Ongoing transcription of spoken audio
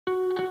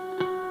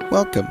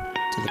Welcome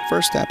to the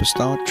First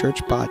Apostolic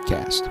Church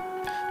Podcast.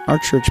 Our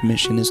church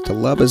mission is to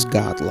love as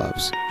God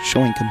loves,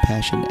 showing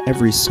compassion to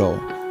every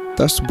soul,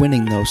 thus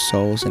winning those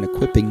souls and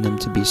equipping them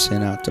to be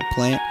sent out to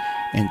plant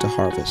and to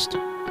harvest.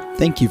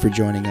 Thank you for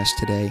joining us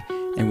today,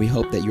 and we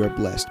hope that you are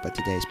blessed by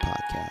today's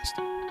podcast.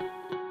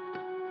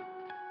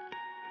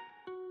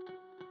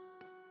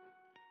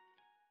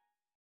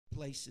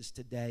 Places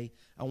today.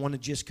 I want to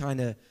just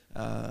kind of,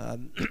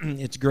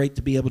 it's great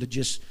to be able to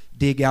just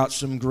dig out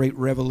some great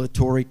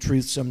revelatory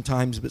truths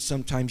sometimes, but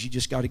sometimes you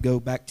just got to go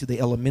back to the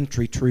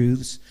elementary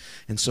truths.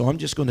 And so I'm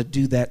just going to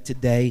do that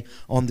today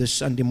on this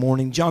Sunday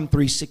morning. John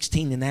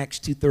 3:16 and Acts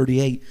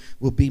 2:38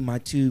 will be my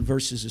two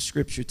verses of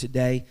Scripture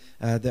today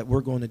that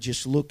we're going to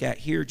just look at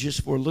here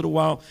just for a little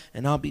while,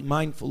 and I'll be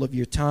mindful of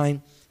your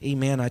time.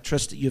 Amen. I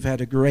trust that you've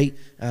had a great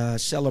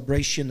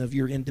celebration of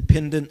your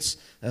independence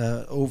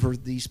over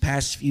these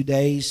past few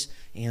days,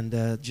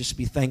 and just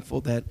be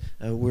thankful that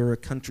we're a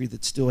country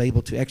that's still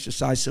able to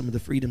exercise some of the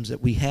freedoms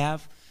that we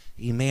have.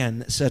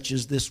 Amen. Such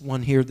as this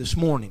one here this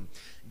morning,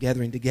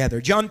 gathering together.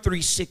 John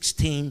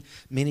 3:16,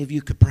 many of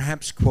you could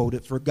perhaps quote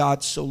it. For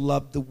God so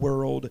loved the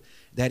world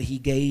that he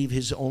gave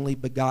his only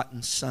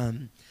begotten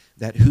Son,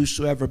 that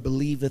whosoever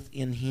believeth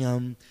in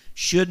him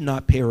should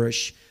not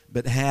perish,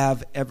 but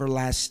have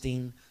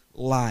everlasting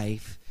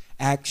life.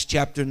 Acts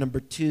chapter number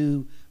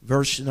 2,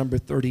 verse number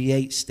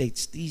 38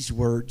 states these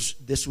words.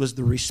 This was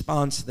the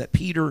response that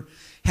Peter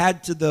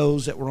had to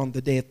those that were on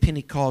the day of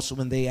Pentecost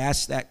when they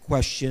asked that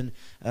question,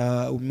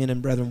 men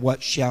and brethren,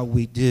 what shall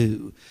we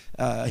do?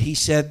 He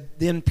said,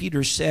 then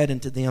Peter said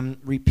unto them,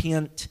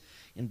 repent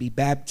and be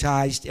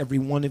baptized, every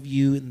one of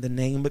you, in the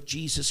name of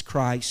Jesus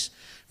Christ,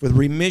 for the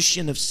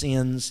remission of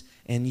sins,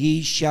 and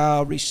ye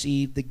shall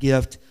receive the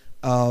gift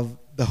of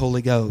the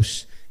Holy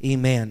Ghost.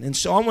 Amen. And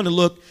so I want to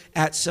look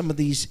at some of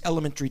these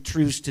elementary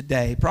truths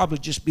today. Probably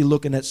just be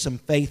looking at some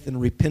faith and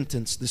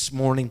repentance this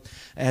morning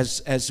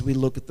as we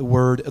look at the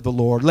word of the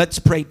Lord. Let's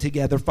pray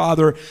together.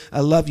 Father, I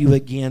love you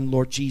again,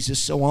 Lord Jesus.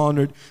 So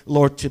honored,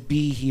 Lord, to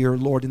be here,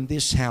 Lord, in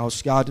this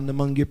house, God, and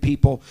among your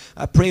people.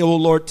 I pray, oh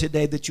Lord,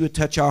 today that you would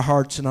touch our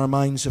hearts and our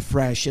minds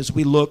afresh as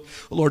we look,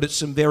 Lord, at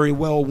some very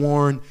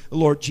well-worn,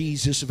 Lord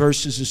Jesus,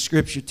 verses of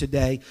Scripture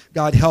today.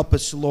 God, help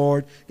us,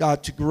 Lord,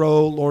 God, to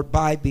grow, Lord,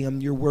 by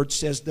them. Your word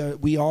says that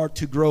we are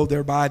to grow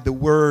thereby the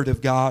word of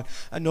God.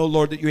 I know,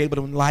 Lord, that you're able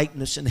to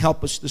enlighten us and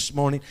help us this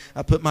morning.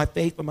 I put my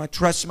faith and my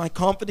trust and my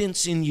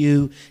confidence in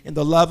you. In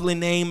the lovely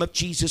name of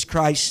Jesus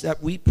Christ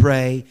that we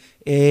pray.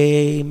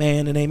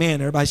 Amen and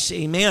amen. Everybody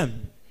say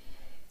amen.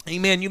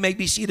 Amen. You may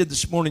be seated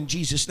this morning in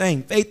Jesus'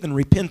 name. Faith and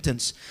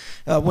repentance.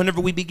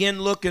 Whenever we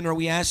begin looking or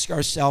we ask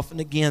ourselves, and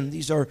again,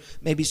 these are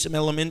maybe some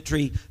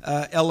elementary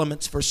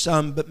elements for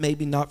some, but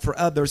maybe not for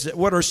others.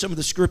 What are some of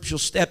the scriptural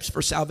steps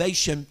for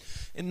salvation?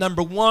 And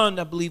number one,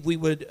 I believe we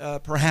would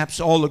perhaps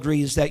all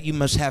agree, is that you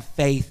must have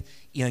faith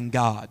in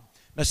God.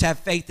 Must have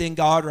faith in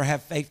God, or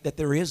have faith that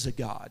there is a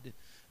God.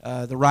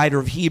 The writer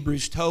of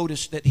Hebrews told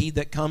us that he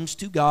that comes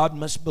to God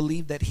must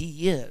believe that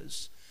he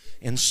is.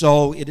 And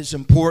so it is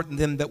important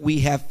then that we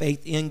have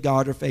faith in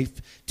God, or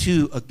faith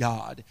to a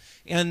God.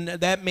 And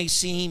that may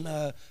seem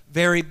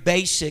very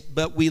basic,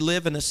 but we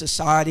live in a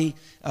society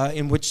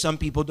in which some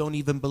people don't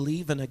even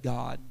believe in a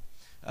God.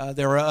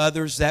 There are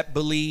others that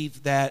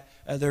believe that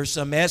there's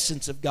some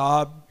essence of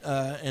God,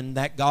 and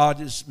that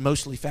God is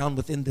mostly found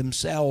within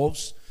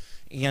themselves.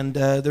 And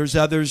there's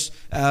others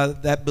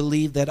that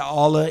believe that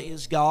Allah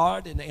is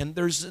God. And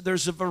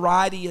there's a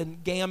variety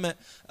and gamut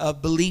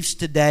of beliefs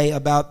today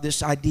about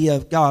this idea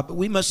of God. But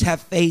we must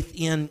have faith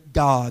in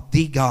God,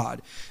 the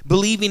God.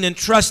 Believing and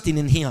trusting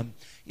in Him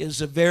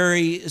is a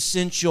very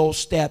essential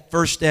step,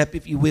 first step,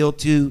 if you will,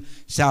 to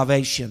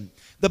salvation.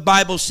 The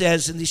Bible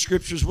says, and these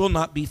scriptures will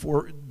not be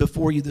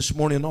before you this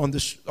morning on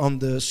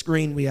the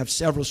screen. We have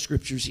several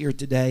scriptures here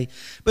today.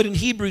 But in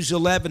Hebrews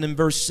 11 and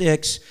verse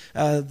 6,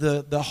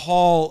 the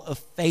Hall of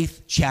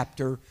Faith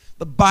chapter,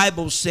 the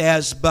Bible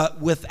says, but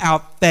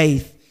without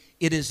faith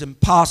it is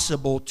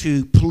impossible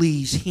to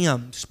please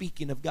Him.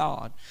 Speaking of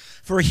God.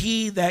 For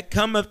he that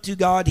cometh to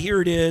God,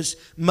 here it is,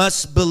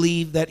 must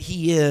believe that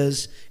He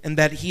is, and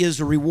that He is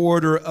a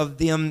rewarder of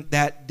them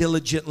that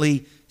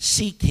diligently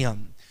seek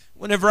Him.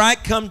 Whenever I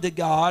come to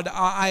God,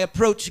 I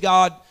approach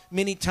God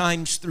many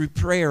times through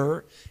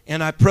prayer,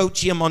 and I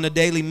approach Him on a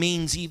daily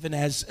means, even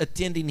as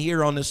attending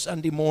here on a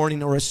Sunday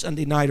morning or a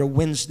Sunday night or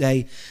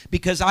Wednesday,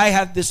 because I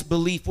have this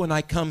belief when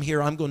I come here,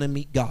 I'm going to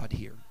meet God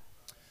here.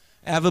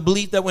 I have a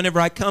belief that whenever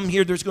I come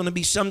here, there's going to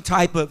be some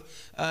type of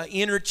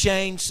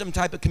interchange, some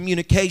type of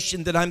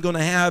communication that I'm going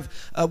to have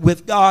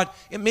with God.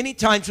 And many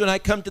times when I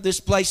come to this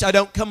place, I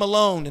don't come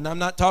alone, and I'm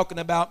not talking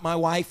about my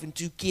wife and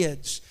 2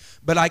 kids.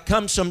 But I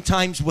come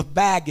sometimes with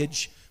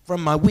baggage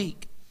from my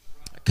week.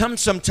 I come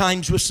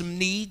sometimes with some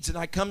needs, and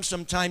I come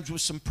sometimes with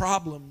some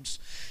problems.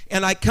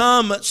 And I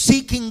come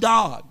seeking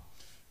God,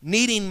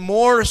 needing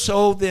more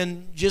so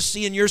than just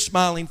seeing your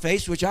smiling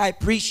face, which I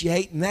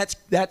appreciate, and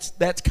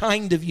that's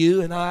kind of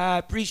you, and I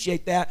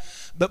appreciate that.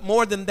 But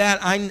more than that,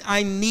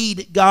 I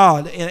need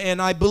God, and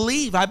I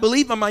believe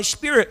in my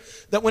spirit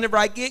that whenever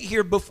I get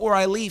here, before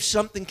I leave,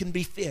 something can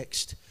be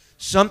fixed.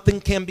 something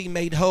can be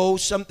made whole,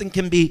 something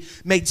can be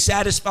made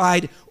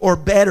satisfied or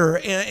better.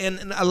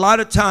 And a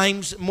lot of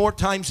times, more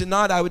times than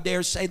not, I would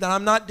dare say that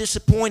I'm not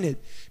disappointed,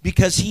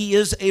 because he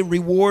is a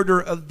rewarder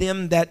of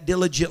them that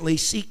diligently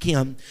seek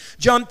him.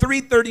 John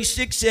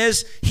 3:36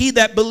 says, he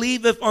that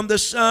believeth on the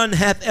Son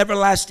hath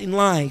everlasting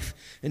life,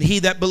 and he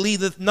that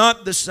believeth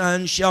not the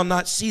Son shall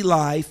not see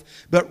life,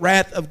 but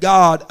wrath of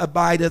God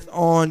abideth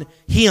on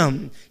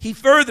him. He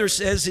further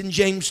says in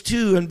James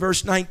 2 and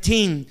verse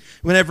 19,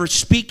 whenever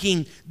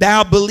speaking,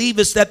 thou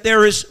believest that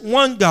there is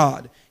one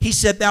God. He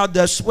said, thou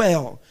dost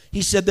well.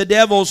 He said, the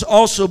devils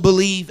also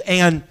believe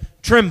and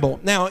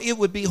tremble. Now, it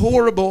would be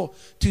horrible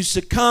to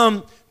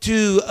succumb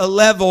to a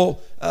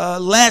level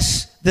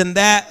less than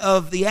that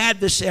of the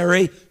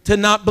adversary to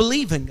not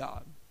believe in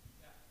God.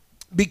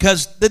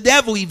 Because the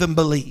devil even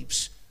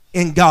believes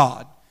in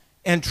God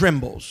and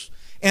trembles.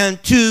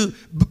 And to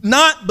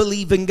not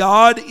believe in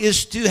God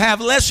is to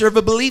have lesser of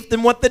a belief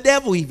than what the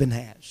devil even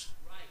has.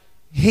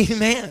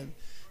 Amen.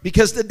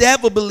 Because the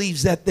devil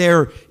believes that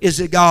there is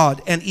a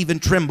God and even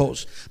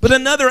trembles. But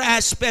another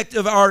aspect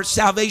of our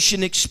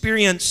salvation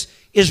experience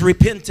is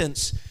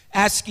repentance,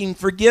 asking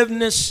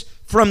forgiveness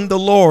from the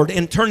Lord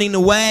and turning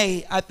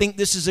away. I think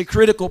this is a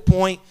critical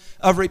point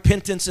of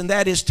repentance, and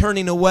that is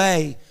turning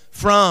away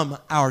from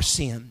our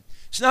sin.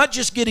 It's not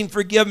just getting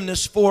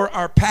forgiveness for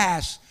our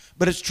past,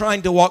 but it's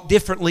trying to walk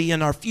differently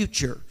in our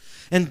future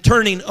and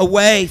turning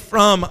away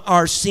from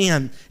our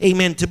sin.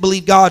 Amen. To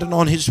believe God and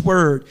on his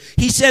word.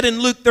 He said in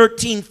Luke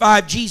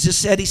 13:5, Jesus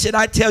said, he said,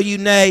 I tell you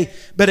nay,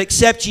 but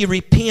except ye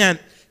repent,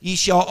 ye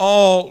shall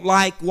all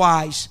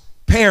likewise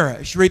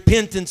perish.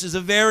 Repentance is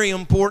a very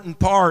important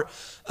part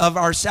of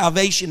our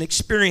salvation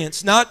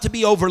experience, not to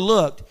be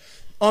overlooked.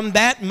 On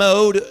that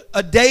mode,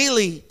 a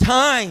daily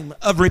time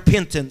of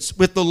repentance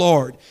with the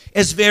Lord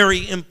is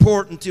very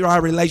important to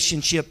our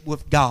relationship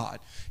with God.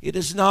 It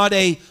is not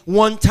a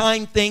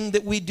one-time thing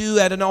that we do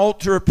at an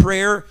altar of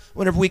prayer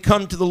whenever we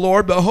come to the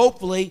Lord, but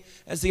hopefully,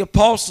 as the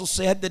apostle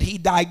said, that he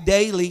died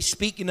daily,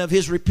 speaking of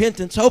his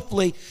repentance,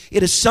 hopefully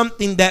it is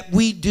something that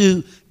we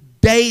do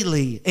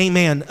daily,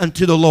 amen,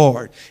 unto the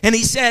Lord. And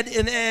he said,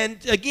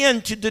 and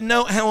again, to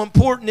denote how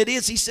important it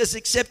is, he says,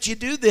 except you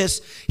do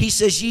this, he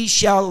says, ye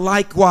shall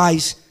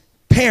likewise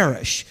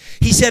perish.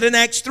 He said in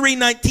Acts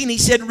 3:19, he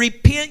said,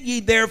 repent ye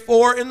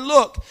therefore and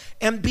look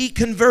and be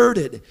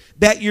converted,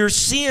 that your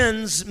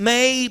sins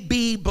may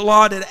be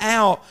blotted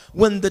out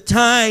when the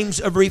times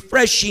of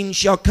refreshing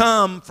shall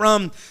come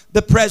from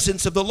the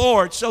presence of the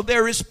Lord. So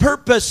there is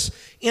purpose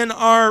in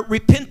our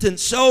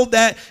repentance so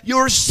that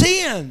your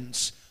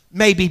sins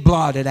may be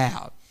blotted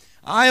out.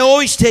 I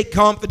always take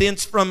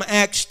confidence from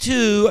Acts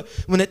 2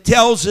 when it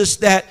tells us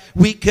that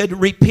we could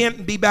repent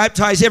and be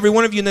baptized, every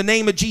one of you, in the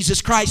name of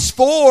Jesus Christ,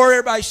 for,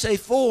 everybody say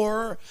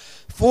for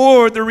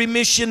the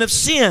remission of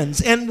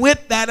sins. And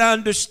with that, I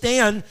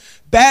understand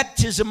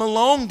baptism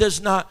alone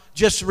does not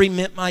just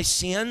remit my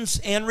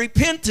sins, and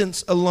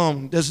repentance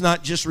alone does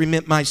not just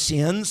remit my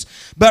sins,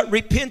 but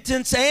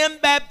repentance and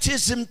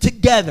baptism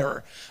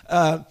together.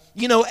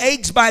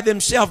 Eggs by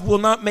themselves will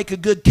not make a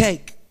good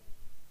cake.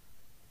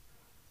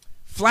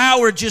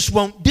 Flour just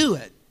won't do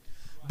it.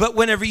 But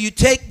whenever you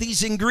take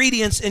these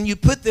ingredients and you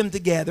put them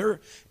together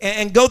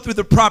and go through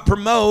the proper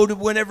mode,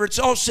 whenever it's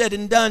all said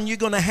and done, you're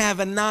going to have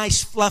a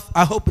nice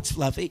I hope it's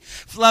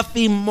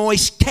fluffy,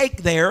 moist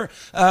cake there,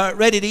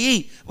 ready to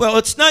eat. Well,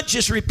 it's not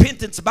just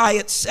repentance by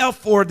itself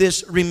for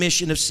this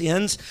remission of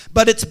sins,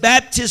 but it's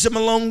baptism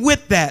along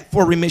with that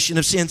for remission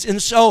of sins.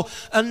 And so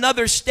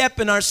another step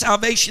in our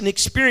salvation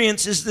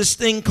experience is this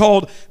thing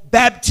called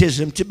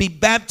baptism, to be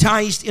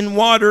baptized in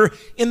water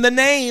in the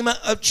name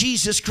of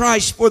Jesus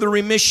Christ for the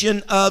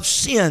remission of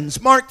sins.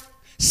 Mark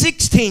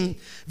 16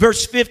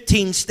 verse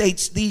 15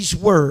 states these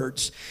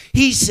words.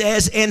 He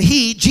says, and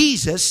he,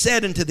 Jesus,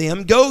 said unto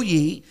them, go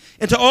ye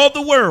into all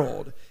the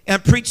world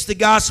and preach the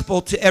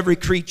gospel to every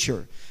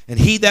creature. And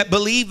he that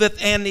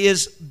believeth and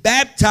is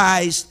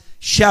baptized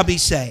shall be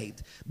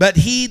saved, but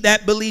he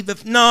that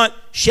believeth not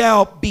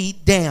shall be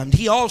damned.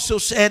 He also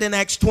said in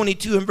Acts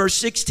 22 and verse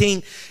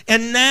 16,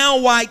 and now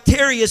why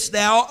tarriest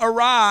thou?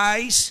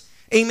 Arise,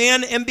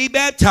 amen, and be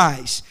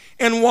baptized,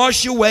 and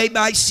wash away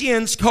thy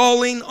sins,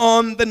 calling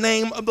on the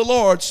name of the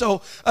Lord.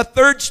 So a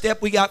third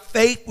step, we got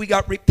faith, we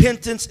got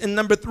repentance, and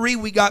number 3,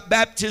 we got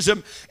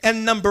baptism,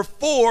 and number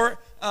 4,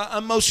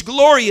 a most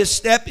glorious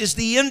step is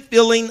the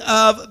infilling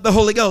of the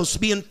Holy Ghost,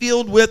 being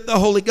filled with the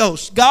Holy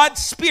Ghost.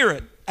 God's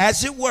Spirit,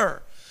 as it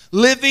were,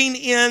 living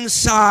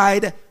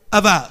inside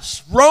of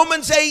us.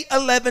 Romans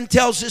 8:11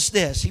 tells us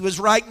this. He was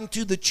writing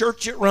to the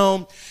church at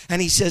Rome,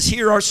 and he says,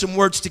 here are some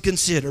words to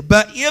consider.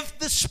 But if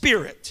the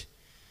Spirit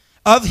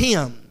of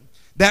him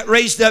that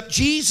raised up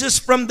Jesus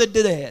from the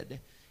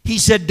dead, he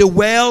said,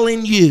 dwell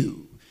in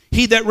you,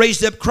 he that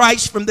raised up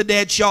Christ from the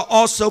dead shall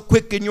also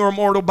quicken your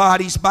mortal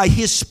bodies by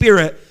his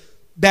Spirit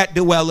that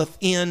dwelleth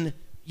in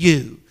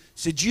you.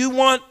 Said, you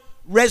want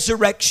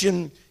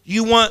resurrection,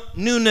 you want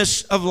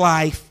newness of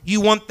life,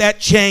 you want that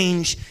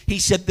change. He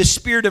said the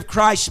Spirit of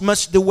Christ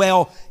must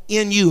dwell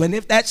in you. And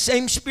if that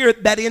same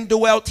Spirit that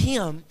indwelt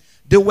him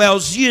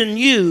dwells in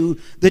you,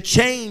 the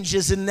change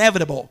is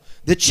inevitable.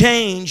 The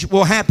change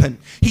will happen.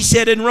 He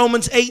said in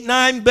Romans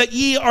 8:9, but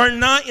ye are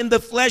not in the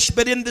flesh,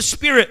 but in the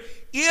Spirit,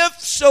 if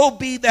so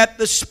be that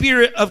the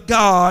Spirit of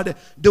God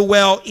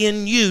dwell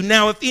in you.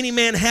 Now, if any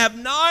man have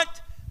not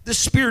the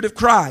Spirit of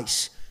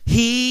Christ,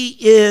 he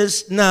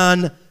is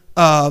none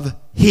of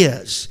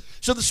his.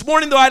 So this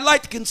morning, though, I'd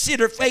like to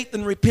consider faith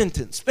and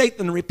repentance. Faith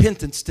and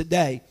repentance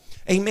today.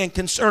 Amen.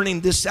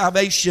 Concerning this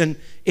salvation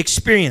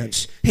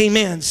experience.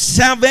 Amen.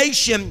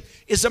 Salvation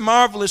is a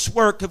marvelous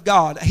work of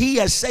God. He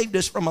has saved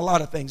us from a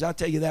lot of things. I'll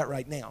tell you that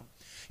right now.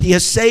 He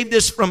has saved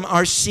us from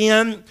our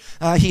sin.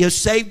 He has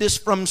saved us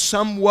from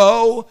some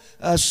woe,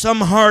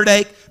 some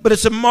heartache. But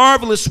it's a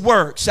marvelous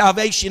work.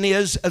 Salvation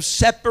is of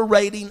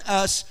separating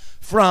us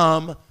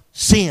from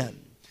sin.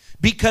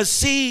 Because,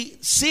 see,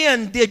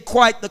 sin did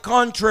quite the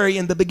contrary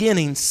in the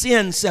beginning.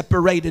 Sin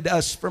separated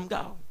us from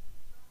God.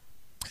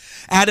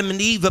 Adam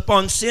and Eve,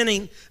 upon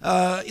sinning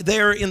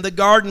there in the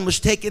garden, was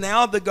taken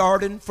out of the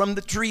garden from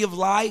the tree of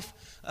life.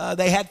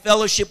 They had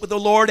fellowship with the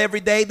Lord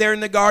every day there in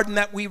the garden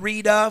that we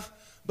read of.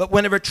 But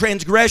whenever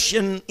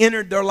transgression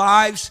entered their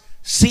lives,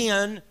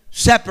 sin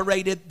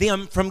separated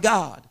them from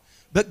God.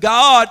 But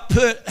God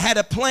had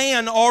a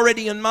plan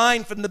already in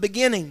mind from the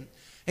beginning.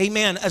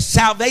 Amen. A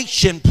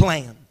salvation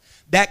plan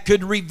that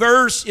could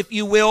reverse, if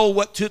you will,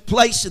 what took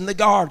place in the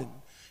garden.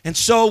 And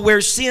so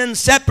where sin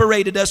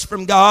separated us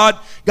from God,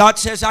 God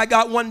says, I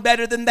got one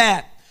better than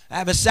that. I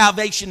have a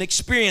salvation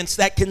experience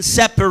that can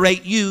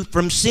separate you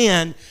from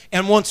sin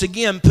and once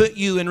again put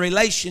you in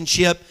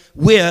relationship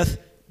with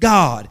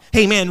God.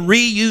 Amen.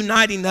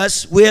 Reuniting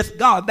us with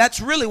God. That's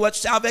really what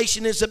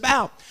salvation is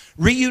about.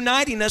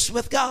 Reuniting us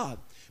with God.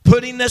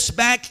 Putting us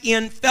back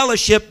in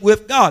fellowship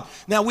with God.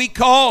 Now we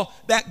call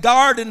that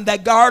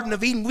garden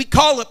of Eden, we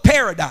call it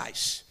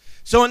paradise.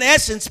 So in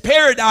essence,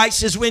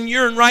 paradise is when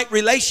you're in right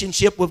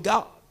relationship with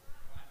God.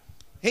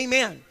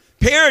 Amen.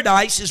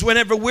 Paradise is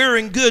whenever we're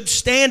in good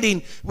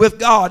standing with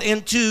God.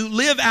 And to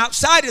live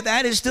outside of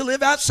that is to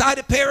live outside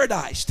of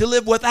paradise. To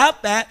live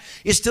without that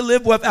is to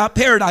live without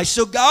paradise.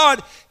 So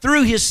God,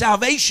 through His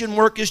salvation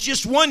work, is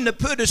just wanting to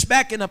put us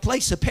back in a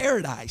place of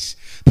paradise.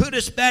 Put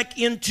us back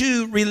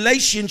into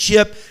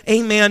relationship,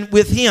 amen,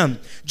 with Him.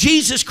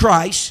 Jesus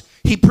Christ,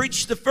 He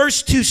preached the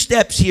first two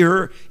steps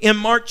here in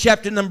Mark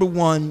chapter number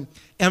 1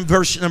 and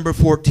verse number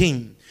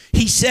 14.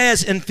 He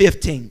says in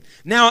 15,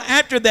 now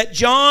after that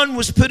John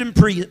was put in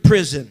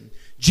prison,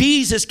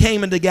 Jesus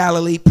came into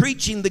Galilee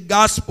preaching the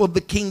gospel of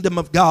the kingdom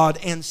of God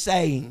and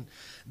saying,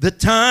 the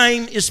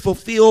time is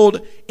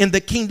fulfilled and the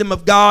kingdom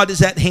of God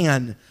is at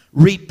hand.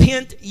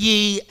 Repent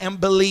ye and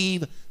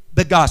believe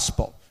the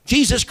gospel.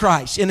 Jesus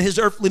Christ in His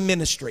earthly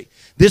ministry,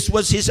 this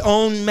was His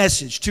own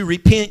message, to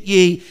repent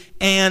ye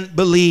and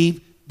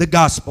believe the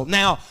gospel.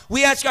 Now,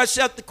 we ask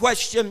ourselves the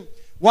question,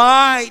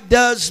 why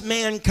does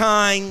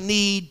mankind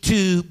need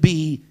to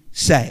be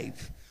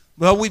saved?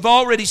 Well, we've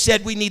already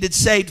said we needed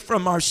saved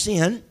from our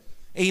sin.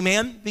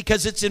 Amen.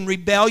 Because it's in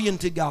rebellion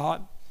to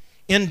God,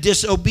 in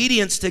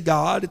disobedience to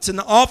God. It's an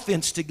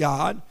offense to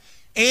God.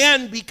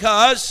 And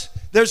because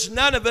there's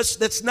none of us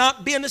that's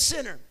not been a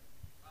sinner.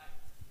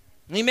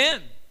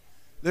 Amen.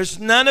 There's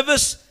none of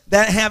us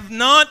that have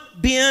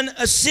not been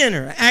a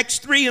sinner. Acts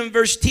 3 and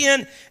verse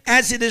 10,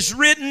 as it is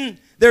written,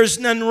 there's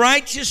none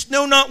righteous,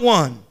 no, not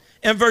one.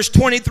 And verse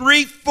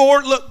 23,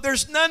 for look,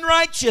 there's none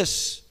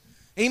righteous.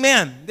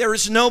 Amen. There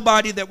is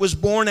nobody that was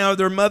born out of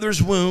their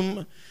mother's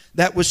womb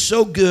that was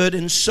so good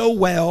and so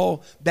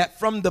well that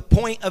from the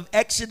point of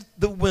exit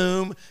the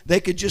womb, they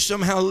could just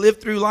somehow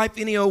live through life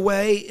any old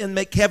way and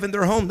make heaven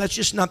their home. That's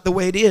just not the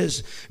way it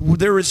is.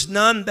 There is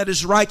none that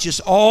is righteous.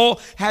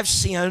 All have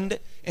sinned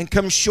and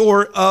come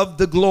short of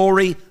the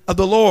glory of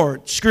the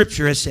Lord.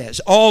 Scripture says,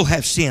 all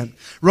have sinned.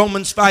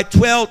 Romans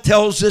 5:12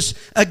 tells us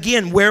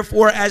again,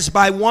 wherefore as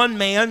by one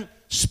man,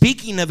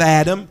 speaking of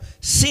Adam,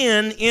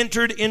 sin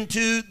entered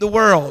into the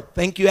world.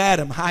 Thank you,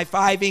 Adam.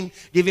 High-fiving,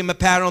 give him a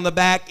pat on the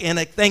back and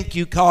a thank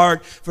you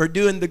card for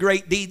doing the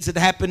great deeds that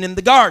happened in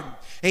the garden.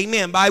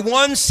 Amen. By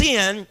one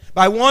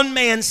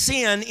man's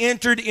sin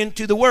entered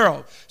into the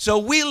world. So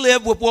we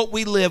live with what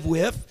we live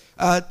with.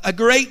 A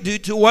great due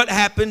to what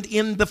happened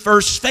in the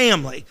first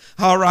family.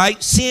 All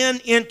right. Sin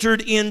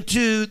entered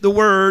into the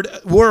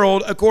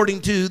world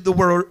according to the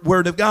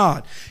word of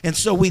God. And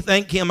so we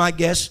thank Him, I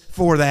guess,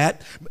 for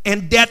that.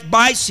 And death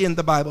by sin,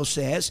 the Bible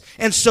says.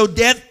 And so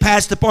death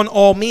passed upon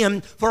all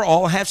men, for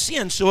all have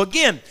sinned. So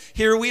again,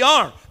 here we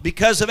are.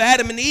 Because of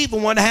Adam and Eve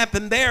and what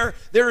happened there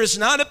is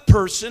not a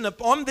person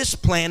upon this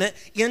planet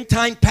in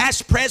time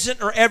past, present,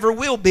 or ever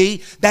will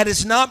be that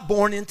is not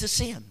born into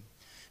sin.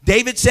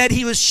 David said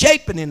he was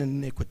shapen in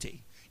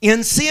iniquity.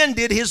 In sin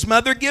did his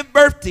mother give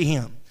birth to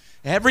him.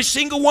 Every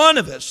single one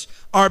of us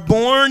are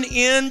born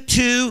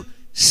into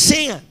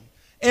sin.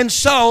 And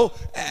so,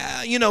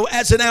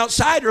 as an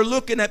outsider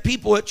looking at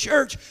people at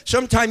church,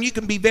 sometimes you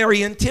can be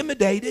very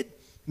intimidated.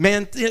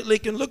 Man, they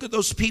can look at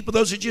those people.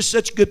 Those are just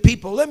such good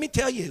people. Let me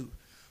tell you,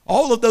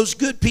 all of those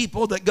good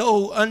people that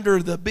go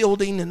under the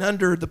building and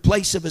under the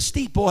place of a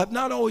steeple have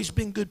not always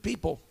been good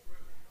people.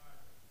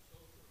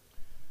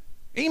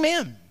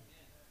 Amen.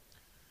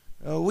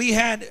 We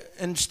had,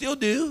 and still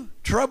do,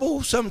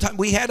 trouble sometimes.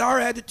 We had our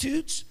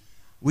attitudes.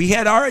 We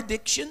had our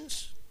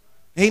addictions.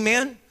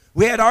 Amen.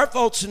 We had our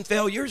faults and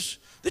failures.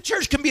 The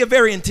church can be a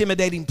very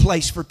intimidating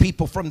place for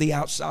people from the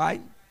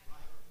outside.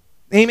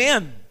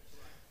 Amen.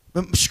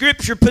 But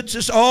Scripture puts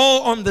us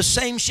all on the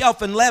same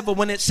shelf and level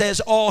when it says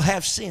all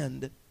have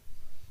sinned.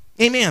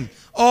 Amen.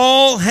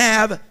 All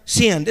have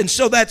sinned. And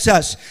so that's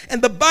us.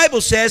 And the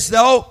Bible says,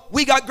 though,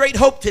 we got great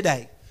hope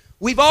today.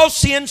 We've all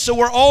sinned, so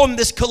we're all in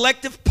this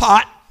collective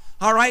pot.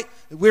 All right?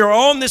 We're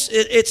all in this.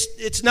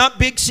 It's not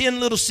big sin,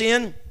 little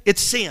sin.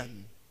 It's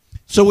sin.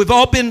 So we've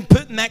all been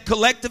put in that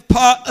collective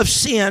pot of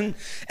sin.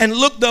 And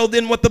look, though,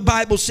 then what the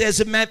Bible says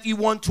in Matthew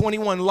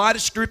 1:21. A lot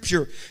of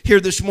Scripture here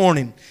this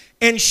morning.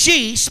 And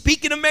she,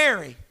 speaking of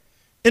Mary,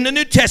 in the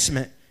New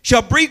Testament,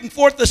 shall bring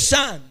forth a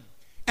son,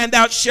 and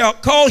thou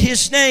shalt call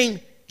his name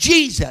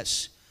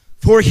Jesus,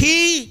 for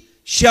he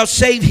shall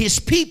save his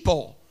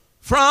people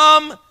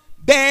from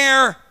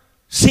their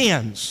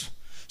sins.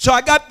 So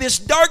I got this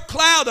dark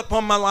cloud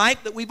upon my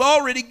life that we've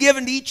already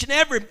given to each and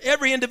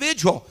every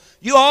individual.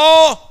 You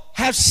all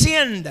have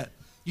sinned.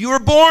 You were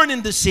born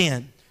into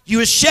sin. You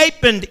were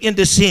shaped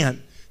into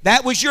sin.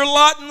 That was your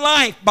lot in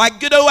life. By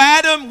good old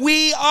Adam,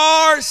 we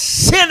are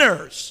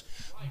sinners.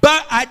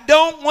 But I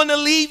don't want to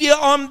leave you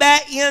on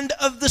that end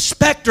of the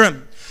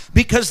spectrum.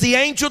 Because the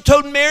angel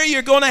told Mary,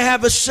 you're going to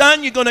have a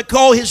son. You're going to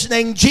call his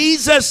name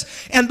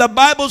Jesus. And the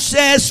Bible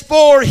says,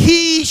 for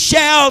he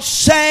shall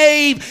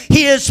save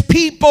his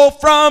people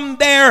from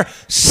their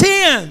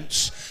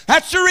sins.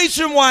 That's the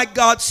reason why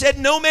God said,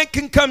 no man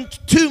can come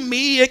to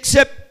me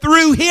except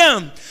through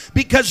him.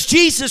 Because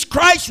Jesus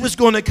Christ was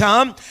going to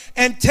come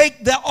and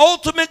take the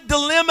ultimate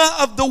dilemma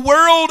of the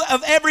world,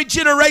 of every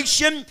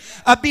generation,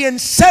 of being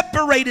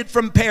separated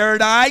from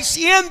paradise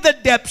in the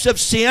depths of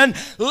sin,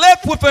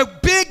 left with a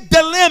big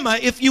dilemma,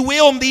 if you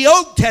will, in the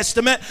Old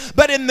Testament.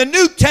 But in the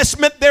New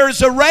Testament,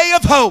 there's a ray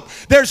of hope.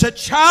 There's a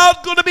child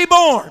going to be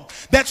born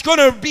that's going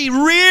to be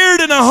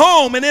reared in a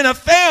home and in a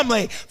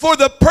family for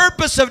the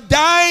purpose of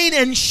dying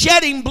and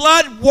shedding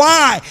blood.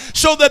 Why?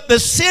 So that the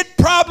sin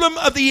problem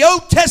of the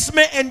Old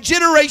Testament and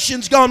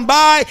generations gone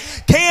by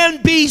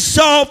can be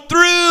solved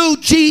through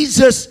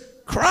Jesus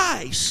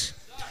Christ.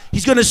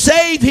 He's going to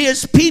save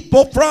his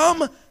people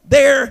from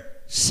their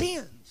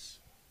sins.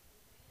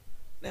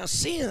 Now,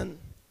 sin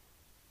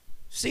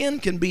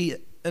can be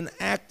an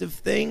active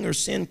thing, or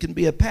sin can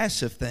be a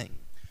passive thing.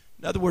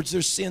 In other words,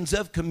 there's sins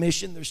of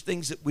commission. There's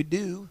things that we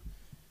do.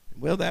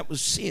 Well, that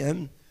was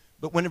sin.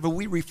 But whenever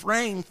we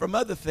refrain from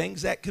other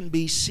things, that can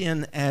be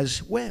sin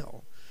as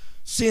well.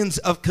 Sins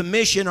of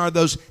commission are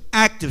those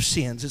active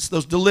sins. It's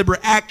those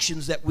deliberate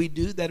actions that we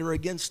do that are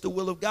against the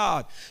will of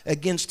God,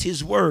 against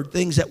his word,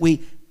 things that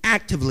we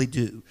actively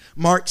do.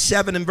 Mark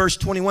 7 and verse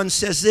 21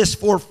 says this,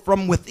 for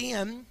from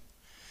within,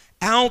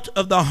 out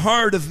of the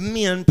heart of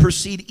men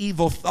proceed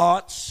evil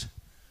thoughts,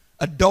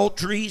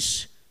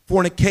 adulteries,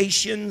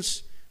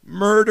 fornications,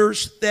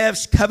 murders,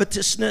 thefts,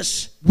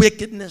 covetousness,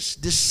 wickedness,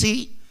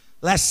 deceit,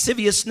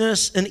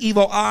 lasciviousness, an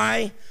evil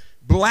eye,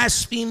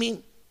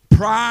 blaspheming,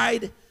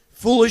 pride,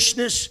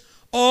 foolishness.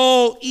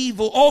 All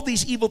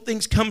these evil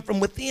things come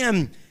from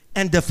within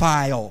and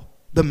defile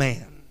the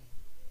man.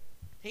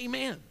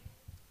 Amen.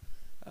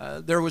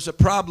 There was a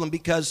problem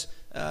because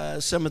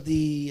some of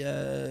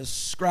the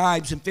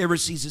scribes and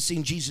Pharisees had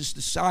seen Jesus'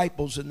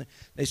 disciples, and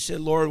they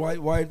said, Lord,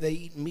 why are they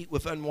eating meat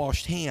with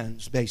unwashed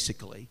hands,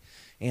 basically?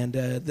 And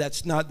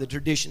that's not the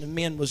tradition of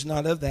men, was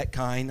not of that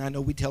kind. I know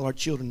we tell our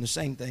children the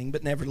same thing,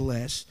 but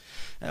nevertheless,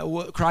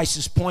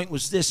 Christ's point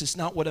was this: it's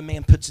not what a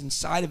man puts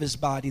inside of his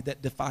body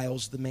that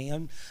defiles the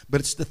man, but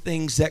it's the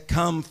things that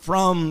come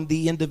from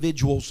the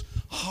individual's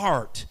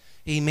heart,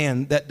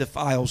 amen, that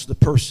defiles the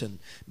person.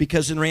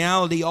 Because in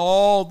reality,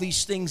 all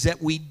these things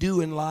that we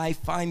do in life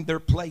find their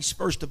place,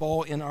 first of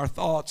all, in our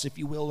thoughts, if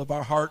you will, of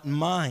our heart and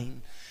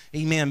mind.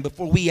 Amen.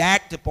 Before we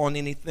act upon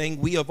anything,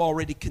 we have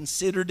already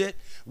considered it,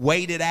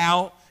 weighed it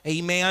out,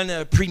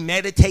 amen,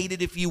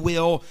 premeditated, if you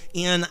will,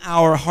 in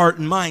our heart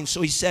and mind.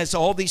 So he says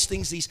all these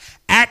things, these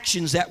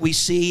actions that we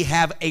see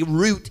have a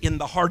root in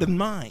the heart and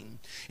mind.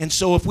 And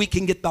so if we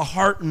can get the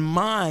heart and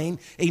mind,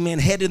 amen,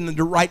 headed in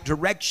the right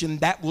direction,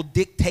 that will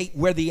dictate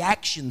where the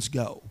actions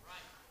go.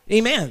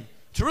 Amen.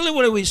 It's really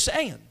what he's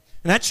saying. And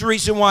that's the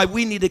reason why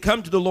we need to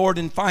come to the Lord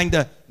and find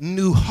a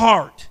new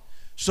heart,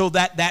 so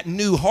that that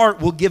new heart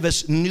will give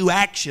us new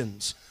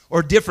actions,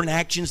 or different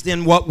actions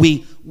than what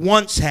we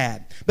once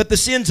had. But the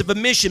sins of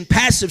omission,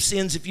 passive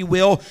sins, if you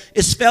will,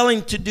 is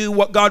failing to do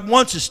what God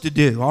wants us to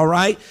do, all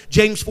right?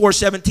 James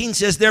 4:17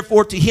 says,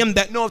 therefore to him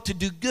that knoweth to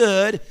do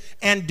good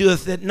and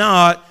doeth it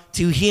not,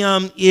 to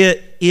him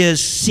it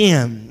is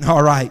sin,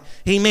 all right?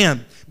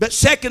 Amen. But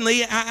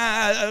secondly,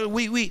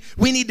 we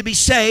need to be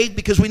saved,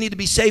 because we need to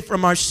be saved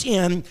from our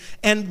sin,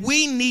 and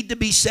we need to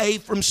be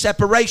saved from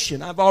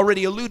separation. I've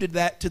already alluded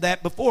to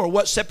that before.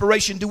 What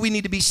separation do we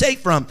need to be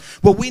saved from?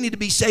 Well, we need to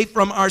be saved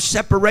from our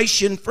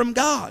separation from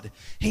God.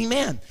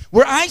 Amen.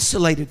 We're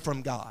isolated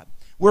from God.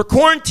 We're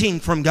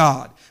quarantined from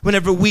God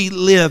whenever we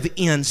live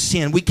in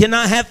sin. We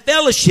cannot have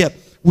fellowship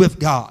with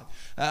God.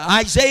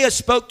 Isaiah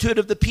spoke to it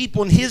of the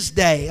people in his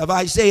day, of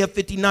Isaiah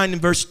 59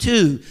 and verse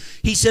 2.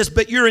 He says,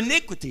 but your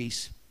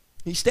iniquities,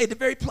 he stated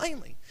very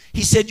plainly.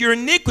 He said, your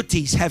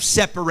iniquities have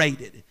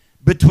separated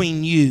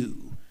between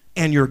you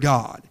and your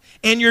God,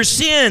 and your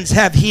sins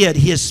have hid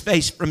his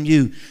face from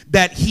you,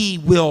 that he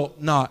will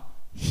not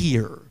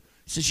hear.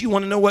 He says, you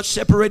want to know what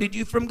separated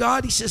you from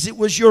God? He says, it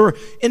was your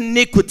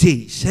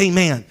iniquities.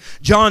 Amen.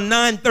 John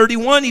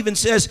 9:31 even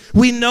says,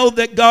 we know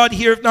that God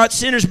heareth not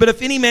sinners, but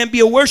if any man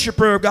be a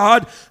worshiper of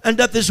God and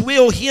doth his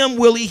will, him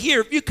will he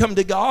hear. If you come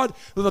to God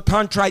with a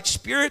contrite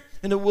spirit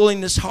and a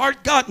willingness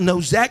heart, God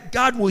knows that.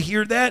 God will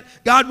hear that.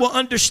 God will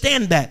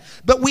understand that.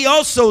 But we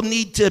also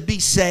need to be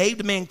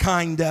saved.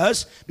 Mankind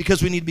does,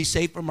 because we need to be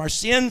saved from our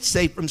sins,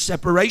 saved from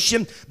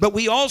separation. But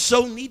we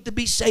also need to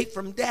be saved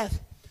from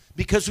death,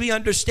 because we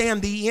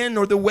understand the end,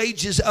 or the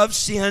wages of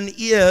sin,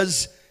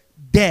 is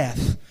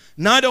death.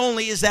 Not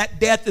only is that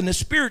death in a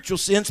spiritual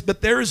sense,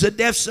 but there is a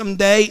death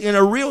someday in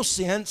a real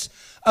sense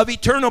of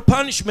eternal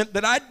punishment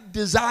that I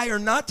desire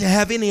not to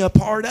have any a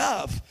part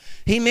of.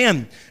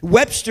 Amen.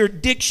 Webster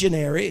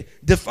Dictionary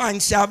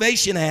defines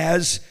salvation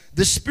as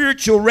the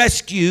spiritual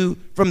rescue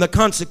from the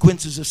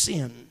consequences of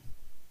sin.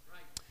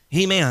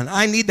 Amen.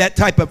 I need that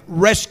type of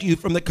rescue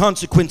from the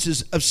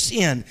consequences of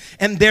sin.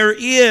 And there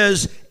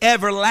is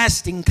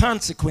everlasting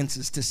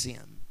consequences to sin.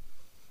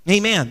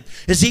 Amen.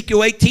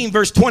 Ezekiel 18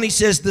 verse 20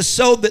 says, the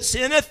soul that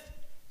sinneth,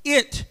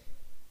 it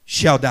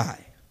shall die.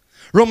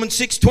 Romans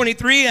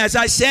 6:23, as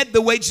I said,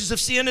 the wages of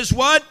sin is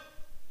what?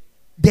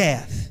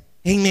 Death.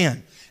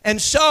 Amen. And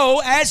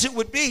so, as it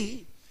would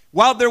be,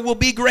 while there will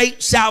be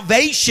great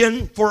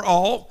salvation for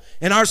all,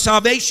 and our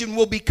salvation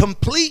will be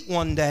complete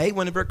one day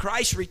whenever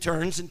Christ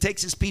returns and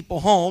takes his people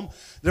home.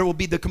 There will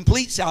be the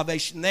complete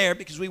salvation there,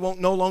 because we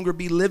won't no longer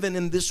be living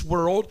in this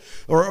world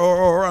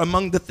or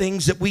among the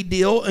things that we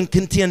deal and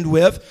contend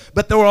with.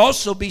 But there will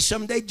also be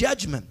someday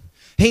judgment.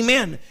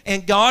 Amen.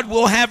 And God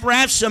will have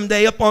wrath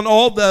someday upon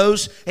all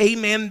those,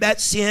 amen,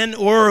 that sin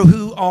or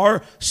who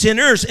are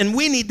sinners. And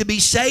we need to be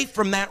saved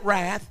from that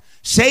wrath,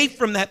 saved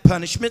from that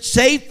punishment,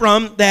 saved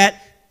from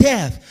that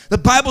death. The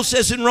Bible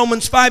says in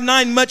Romans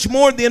 5:9, much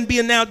more then,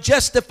 being now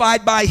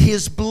justified by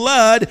his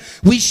blood,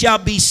 we shall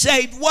be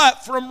saved.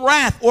 What? From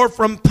wrath, or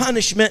from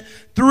punishment,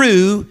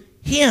 through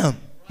him.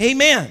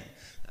 Amen.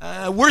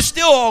 We're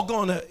still all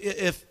going to,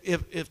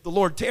 if the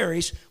Lord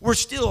tarries, we're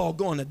still all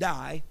going to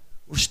die.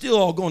 We're still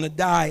all going to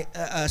die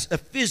a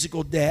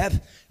physical death.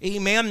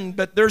 Amen.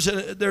 But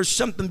there's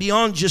something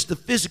beyond just the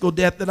physical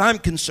death that I'm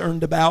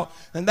concerned about,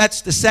 and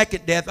that's the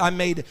second death I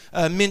made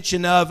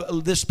mention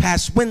of this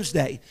past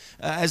Wednesday.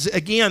 As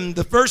again,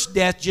 the first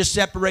death just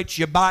separates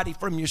your body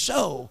from your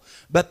soul,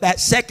 but that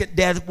second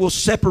death will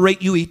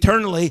separate you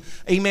eternally,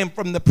 amen,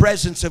 from the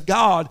presence of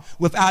God,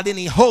 without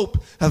any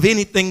hope of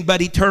anything but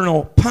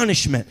eternal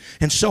punishment.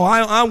 And so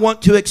I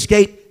want to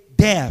escape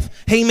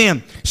death.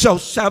 Amen. So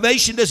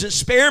salvation doesn't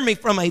spare me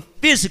from a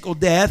physical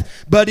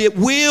death, but it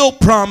will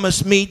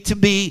promise me to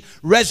be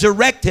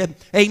resurrected,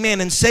 amen,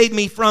 and save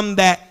me from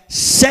that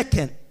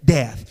second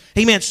death.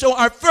 Amen. So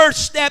our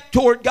first step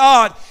toward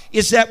God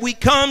is that we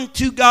come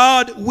to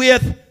God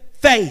with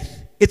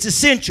faith. It's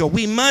essential.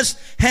 We must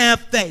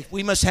have faith.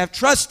 We must have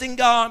trust in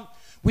God.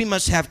 We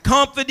must have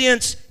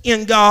confidence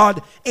in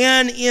God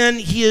and in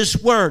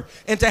his word.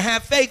 And to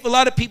have faith, a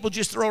lot of people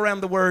just throw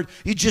around the word.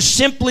 You just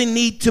simply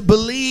need to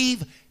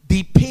believe,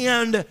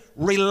 depend,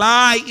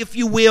 rely, if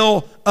you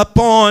will,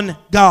 upon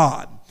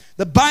God.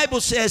 The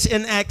Bible says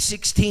in Acts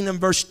 16 and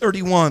verse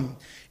 31,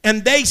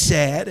 and they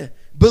said,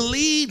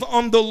 believe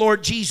on the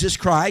Lord Jesus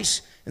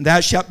Christ, and thou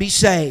shalt be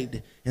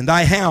saved in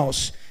thy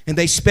house. And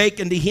they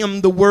spake unto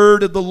him the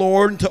word of the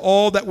Lord, and to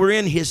all that were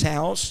in his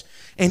house.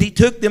 And he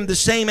took them the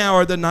same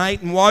hour of the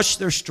night, and washed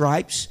their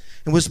stripes,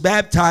 and was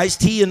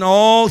baptized, he and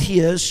all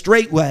his,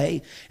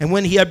 straightway. And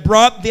when he had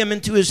brought them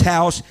into his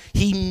house,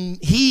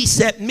 he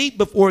set meat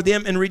before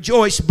them, and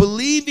rejoiced,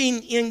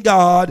 believing in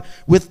God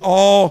with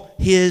all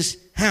his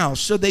house.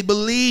 So they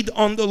believed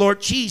on the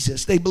Lord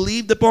Jesus. They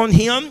believed upon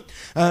him.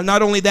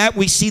 Not only that,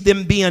 we see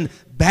them being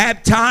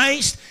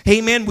baptized.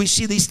 Amen. We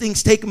see these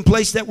things taking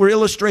place that were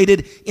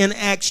illustrated in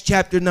Acts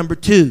chapter number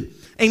 2.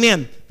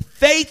 Amen.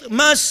 Faith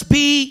must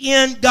be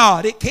in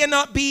God. It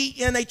cannot be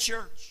in a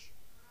church.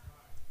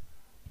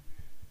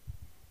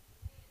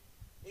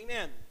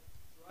 Amen.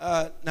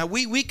 Now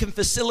we can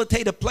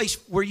facilitate a place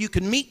where you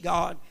can meet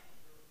God,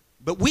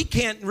 but we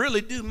can't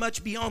really do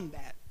much beyond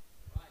that.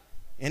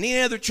 And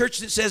any other church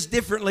that says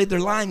differently,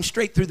 they're lying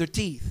straight through their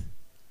teeth.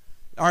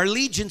 Our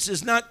allegiance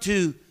is not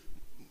to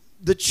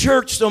the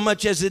church so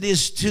much as it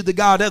is to the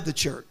God of the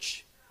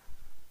church.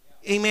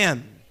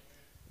 Amen.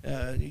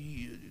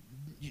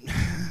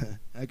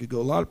 I could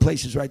go a lot of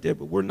places right there,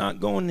 but we're not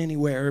going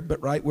anywhere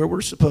but right where we're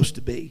supposed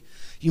to be.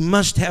 You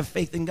must have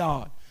faith in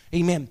God.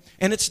 Amen.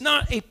 And it's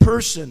not a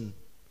person,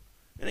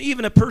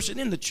 even a person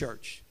in the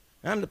church.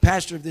 I'm the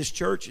pastor of this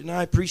church, and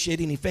I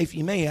appreciate any faith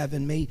you may have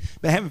in me,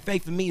 but having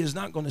faith in me is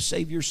not going to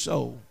save your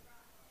soul.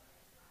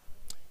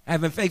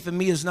 Having faith in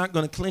me is not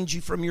going to cleanse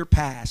you from your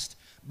past.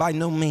 By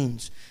no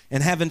means.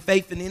 And having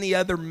faith in any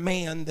other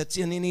man that's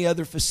in any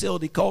other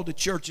facility called a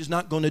church is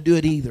not going to do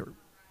it either.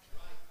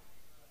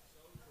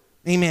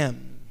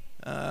 Amen.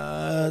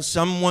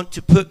 Some want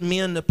to put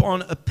men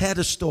upon a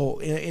pedestal,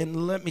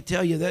 and let me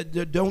tell you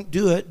that don't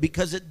do it,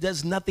 because it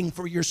does nothing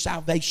for your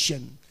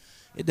salvation.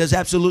 It does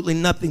absolutely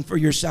nothing for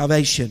your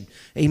salvation.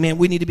 Amen.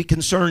 We need to be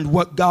concerned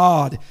what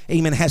God,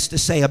 amen, has to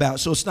say about it.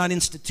 So it's not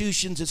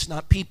institutions, it's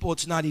not people,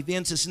 it's not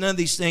events, it's none of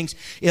these things.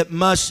 It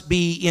must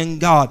be in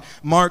God.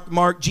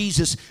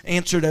 Jesus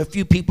answered a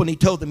few people, and he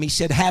told them, he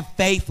said, have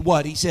faith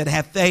what? He said,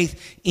 have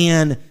faith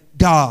in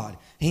God.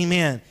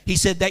 Amen. He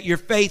said that your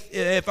faith,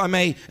 if I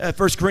may, 1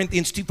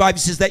 Corinthians 2:5, he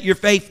says that your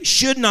faith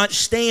should not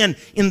stand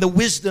in the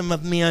wisdom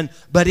of men,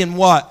 but in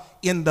what?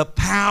 In the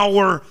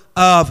power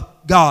of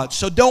God.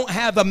 So don't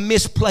have a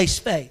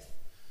misplaced faith.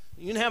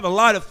 You can have a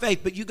lot of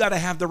faith, but you got to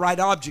have the right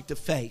object of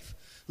faith.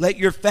 Let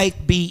your faith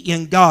be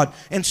in God.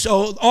 And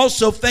so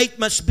also faith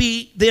must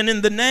be then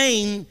in the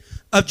name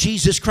of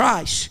Jesus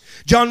Christ.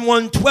 John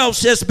 1:12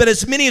 says, but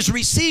as many as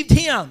received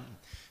him,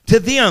 to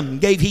them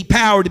gave he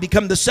power to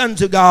become the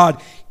sons of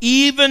God,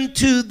 even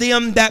to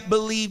them that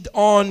believed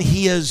on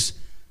his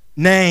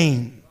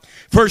name.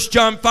 1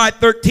 John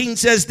 5:13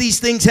 says, these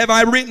things have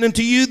I written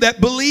unto you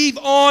that believe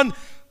on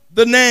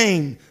the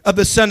name of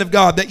the Son of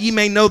God, that ye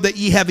may know that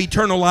ye have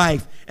eternal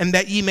life, and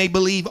that ye may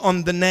believe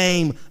on the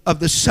name of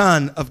the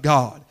Son of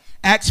God.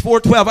 Acts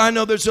 4:12, I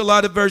know there's a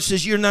lot of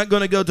verses. You're not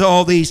going to go to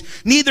all these.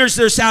 Neither is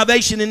there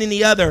salvation in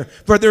any other,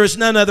 for there is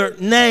none other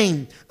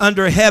name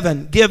under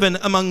heaven given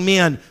among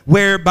men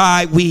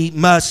whereby we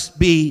must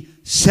be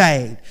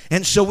saved.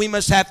 And so we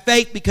must have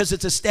faith, because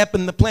it's a step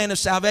in the plan of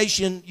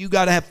salvation. You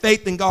got to have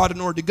faith in God in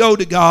order to go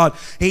to God.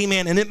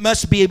 Amen. And it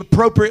must be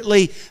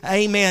appropriately,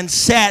 amen,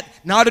 set,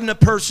 not in a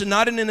person,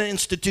 not in an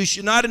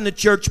institution, not in the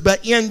church,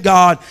 but in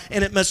God.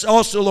 And it must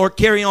also, Lord,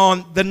 carry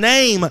on the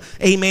name,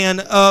 amen,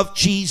 of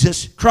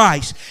Jesus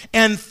Christ.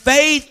 And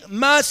faith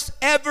must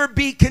ever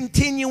be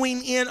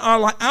continuing in our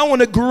life. I want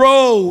to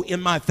grow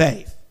in my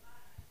faith.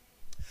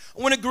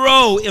 I want to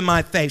grow in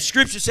my faith.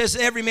 Scripture says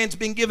that every man's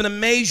been given a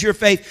measure of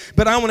faith,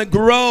 but I want to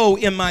grow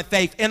in my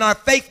faith. And our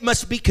faith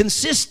must be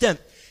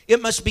consistent.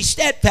 It must be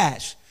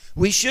steadfast.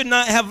 We should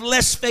not have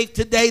less faith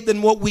today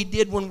than what we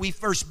did when we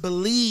first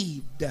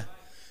believed.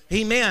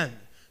 Amen.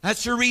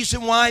 That's the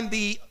reason why in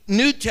the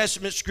New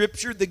Testament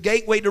scripture, the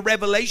gateway to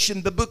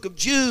Revelation, the book of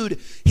Jude,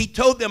 he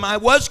told them, I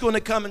was going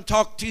to come and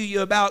talk to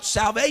you about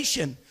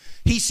salvation.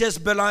 He says,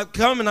 but I'm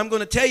coming, I'm going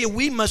to tell you,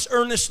 we must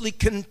earnestly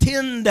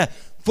contend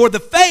for the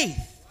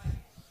faith.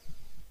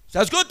 So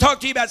I was going to talk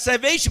to you about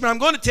salvation, but I'm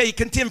going to tell you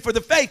contend for the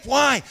faith.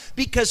 Why?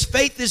 Because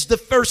faith is the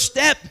first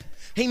step.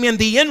 Amen.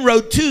 The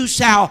inroad to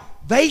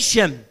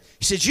salvation.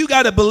 He says you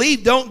got to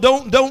believe.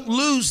 Don't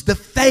lose the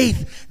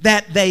faith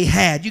that they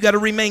had. You got to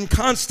remain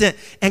constant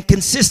and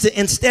consistent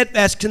and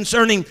steadfast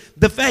concerning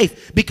the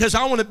faith. Because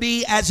I want to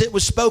be, as it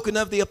was spoken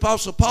of the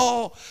Apostle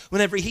Paul,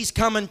 whenever he's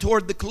coming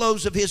toward the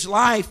close of his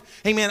life.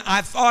 Amen.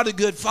 I've fought a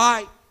good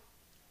fight,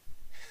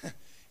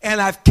 and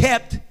I've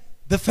kept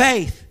the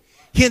faith.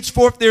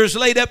 Henceforth there is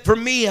laid up for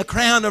me a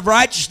crown of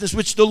righteousness,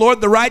 which the Lord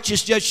the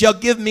righteous judge shall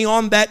give me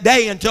on that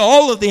day, unto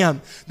all of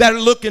them that are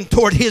looking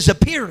toward his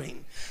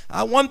appearing.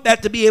 I want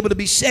that to be able to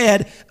be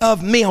said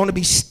of me. I want to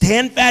be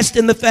standfast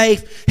in the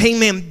faith.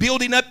 Amen.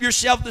 Building up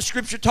yourself, the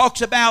scripture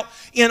talks about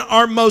in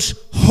our most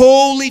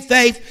holy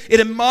faith. It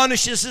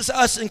admonishes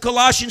us in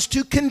Colossians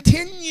to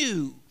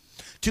continue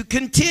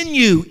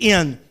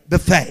in the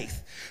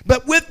faith.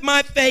 But with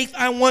my faith,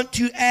 I want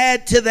to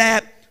add to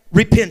that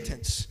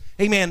repentance.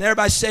 Amen.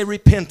 Everybody say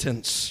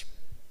repentance.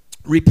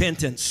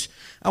 Repentance.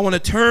 I want to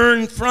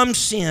turn from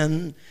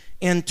sin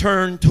and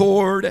turn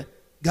toward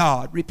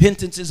God.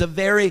 Repentance is a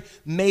very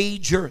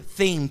major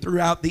theme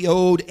throughout the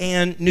Old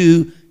and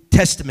New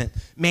Testament.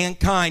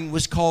 Mankind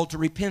was called to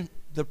repent.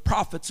 The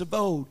prophets of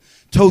old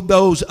told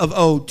those of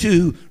old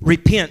to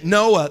repent.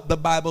 Noah, the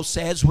Bible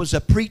says, was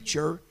a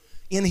preacher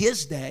in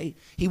his day.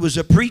 He was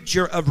a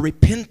preacher of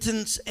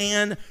repentance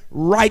and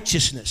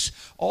righteousness.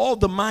 All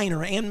the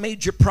minor and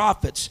major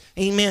prophets,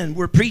 amen,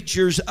 were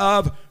preachers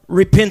of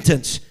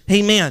repentance.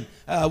 Amen.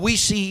 We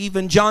see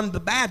even John the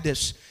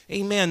Baptist,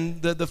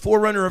 amen, the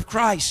forerunner of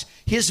Christ,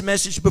 his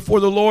message before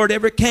the Lord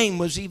ever came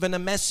was even a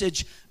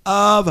message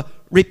of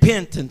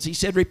repentance. He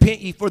said, repent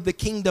ye, for the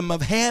kingdom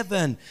of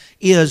heaven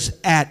is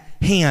at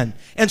hand.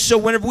 And so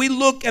whenever we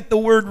look at the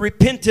word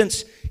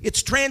repentance,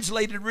 it's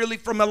translated really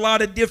from a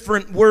lot of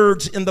different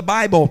words in the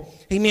Bible.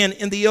 Amen.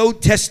 In the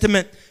Old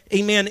Testament,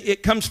 amen,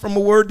 it comes from a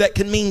word that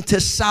can mean to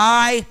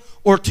sigh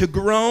or to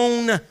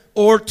groan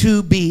or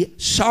to be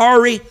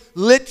sorry.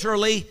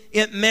 Literally,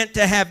 it meant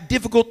to have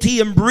difficulty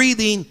in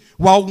breathing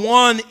while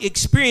one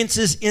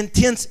experiences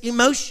intense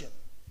emotion.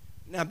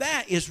 Now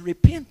that is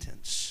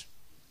repentance.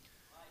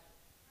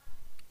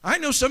 I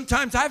know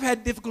sometimes I've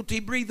had difficulty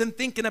breathing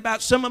thinking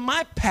about some of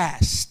my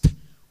past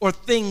or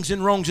things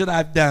and wrongs that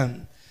I've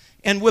done.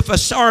 And with a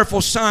sorrowful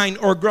sign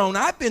or groan,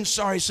 I've been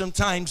sorry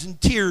sometimes, and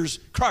tears,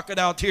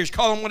 crocodile tears,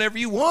 call them whatever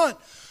you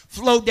want,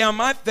 flowed down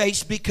my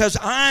face because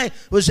I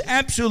was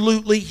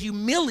absolutely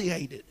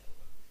humiliated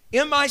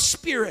in my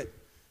spirit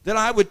that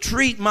I would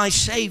treat my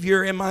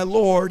Savior and my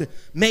Lord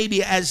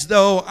maybe as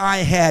though I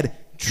had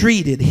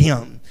treated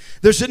him.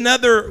 There's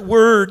another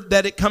word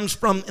that it comes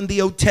from in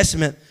the Old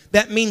Testament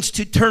that means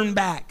to turn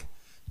back,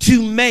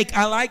 to make,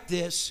 I like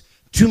this,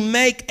 to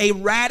make a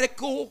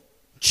radical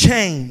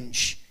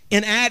change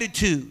in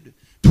attitude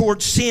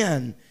towards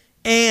sin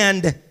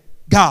and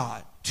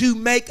God. To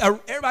make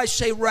everybody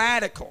say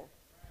radical.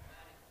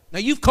 Now,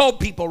 you've called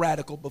people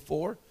radical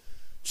before.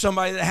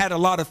 Somebody that had a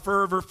lot of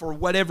fervor for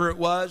whatever it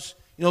was.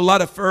 You know, a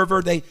lot of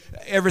fervor.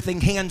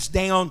 Everything hands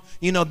down.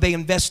 You know, they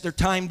invest their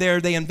time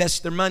there. They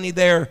invest their money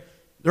there.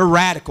 They're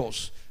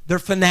radicals. They're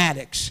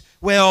fanatics.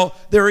 Well,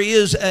 there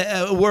is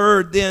a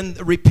word then,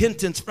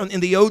 repentance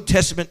in the Old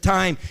Testament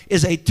time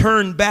is a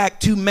turn back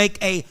to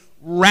make a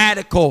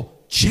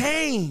radical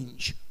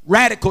change.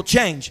 Radical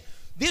change.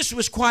 This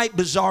was quite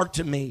bizarre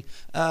to me,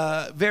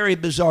 very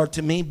bizarre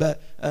to me,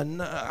 but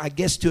I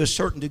guess to a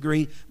certain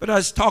degree. But I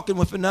was talking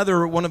with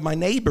one of my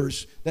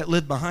neighbors that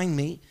lived behind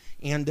me,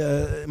 and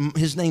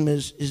his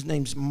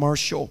name's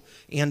Marshall,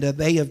 and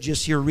they have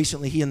just here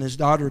recently, he and his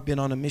daughter have been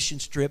on a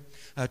missions trip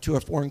to a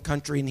foreign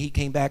country, and he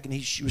came back and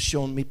he was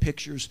showing me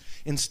pictures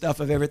and stuff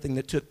of everything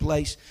that took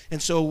place.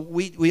 And so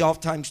we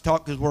oftentimes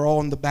talk because we're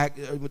all in the back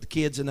with the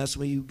kids and us.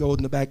 We go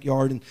in the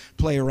backyard and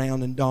play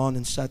around, and Dawn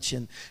and such.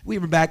 And we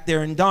were back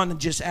there, and Dawn had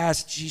just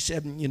asked, she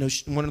said, you know,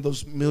 one of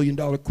those $1 million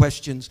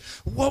questions.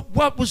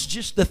 What was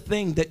just the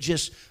thing that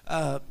just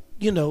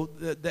you know,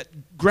 that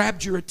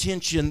grabbed your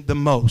attention the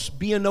most?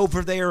 Being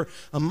over there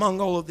among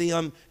all of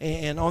them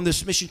and on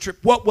this mission trip,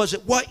 what was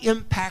it? What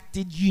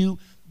impacted you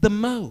the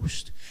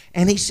most?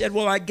 And he said,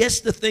 well, I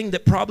guess the thing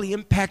that probably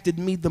impacted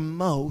me the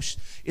most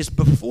is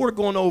before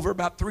going over,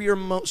 about 3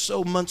 or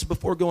so months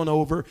before going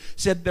over,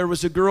 said there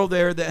was a girl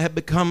there that had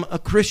become a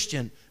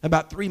Christian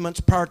about 3 months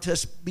prior to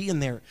us being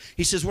there.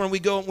 He says, when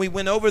we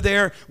went over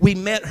there, we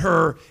met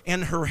her,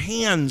 and her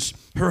hands,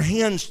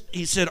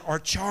 he said, are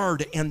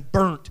charred and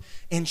burnt.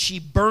 And she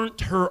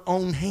burnt her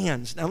own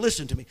hands. Now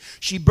listen to me.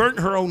 She burnt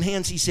her own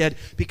hands, he said,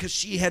 because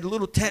she had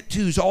little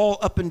tattoos all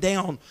up and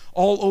down,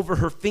 all over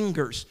her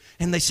fingers.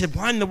 And they said,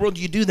 why in the world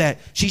do you do that?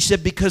 She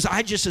said, because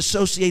I just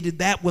associated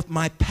that with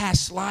my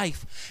past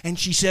life. And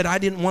she said, I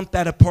didn't want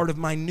that a part of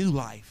my new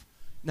life.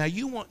 Now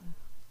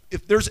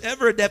if there's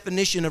ever a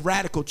definition of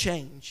radical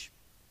change,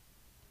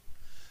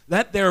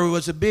 that there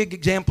was a big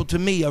example to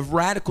me of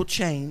radical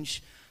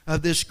change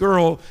of this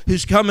girl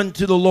who's coming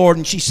to the Lord,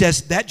 and she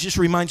says, that just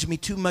reminds me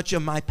too much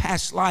of my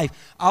past life.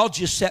 I'll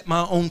just set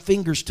my own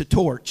fingers to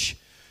torch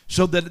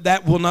so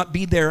that will not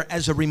be there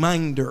as a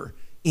reminder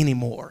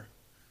anymore.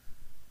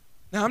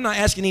 Now, I'm not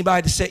asking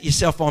anybody to set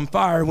yourself on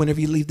fire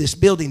whenever you leave this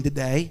building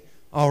today,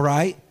 all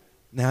right?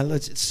 Now,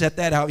 let's set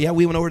that out. Yeah,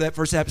 we went over to that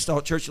First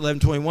Apostolic Church,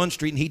 1121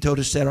 Street, and he told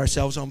us to set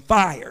ourselves on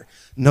fire.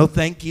 No,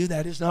 thank you.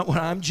 That is not what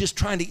I'm just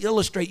trying to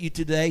illustrate you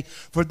today.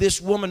 For this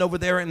woman over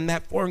there in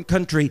that foreign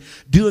country,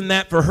 doing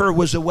that for her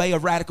was a way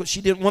of radical.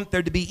 She didn't want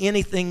there to be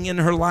anything in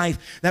her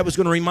life that was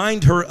going to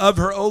remind her of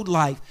her old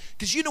life.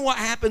 Because you know what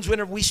happens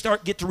whenever we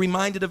get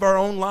reminded of our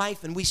own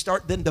life, and we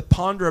start then to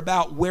ponder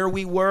about where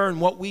we were and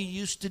what we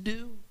used to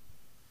do?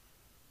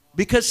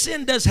 Because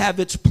sin does have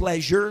its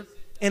pleasure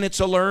and its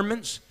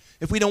allurements.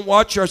 If we don't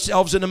watch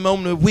ourselves in a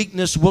moment of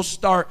weakness, we'll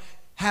start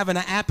having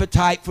an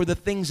appetite for the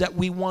things that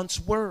we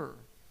once were.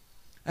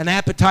 An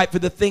appetite for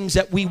the things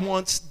that we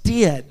once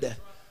did.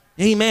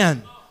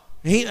 Amen.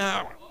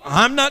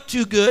 I'm not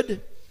too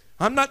good.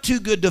 I'm not too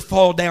good to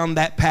fall down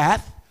that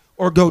path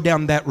or go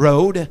down that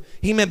road.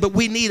 Amen. But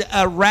we need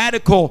a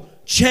radical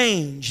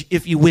change,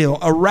 if you will,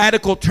 a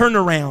radical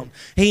turnaround.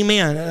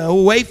 Amen.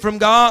 Away from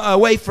God,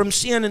 away from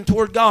sin and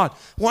toward God.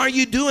 Why are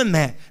you doing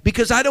that?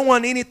 Because I don't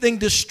want anything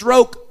to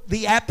stroke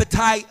the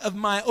appetite of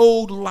my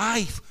old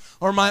life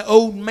or my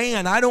old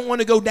man. I don't want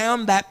to go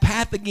down that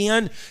path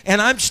again.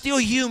 And I'm still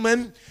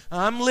human.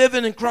 I'm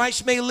living, and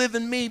Christ may live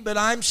in me, but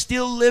I'm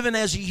still living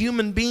as a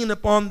human being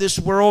upon this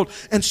world.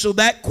 And so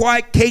that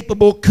quite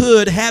capable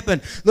could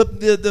happen.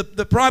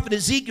 The prophet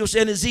Ezekiel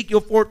said in Ezekiel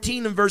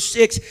 14 and verse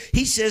 6,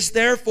 he says,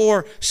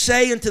 therefore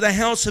say unto the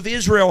house of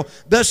Israel,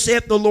 thus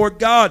saith the Lord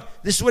God.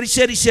 This is what he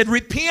said. He said,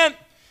 repent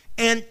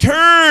and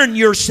turn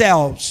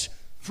yourselves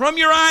from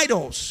your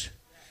idols.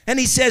 And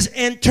he says,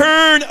 and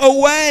turn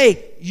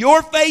away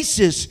your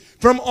faces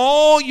from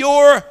all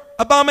your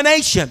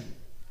abomination.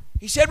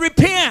 He said,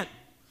 repent.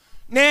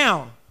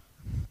 Now,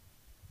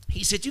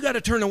 he said, you got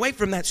to turn away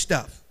from that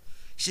stuff.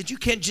 He said, you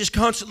can't just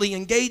constantly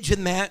engage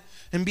in that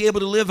and be able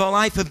to live a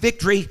life of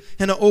victory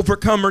and an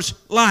overcomer's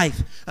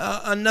life.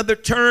 Another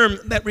term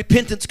that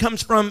repentance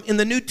comes from in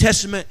the New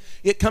Testament,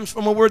 it comes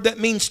from a word that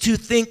means to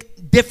think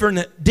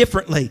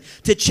differently,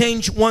 to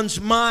change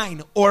one's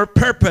mind or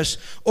purpose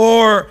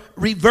or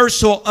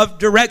reversal of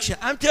direction.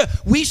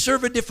 We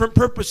serve a different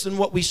purpose than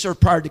what we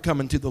served prior to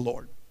coming to the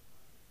Lord.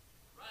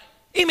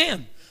 Right.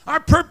 Amen.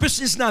 Our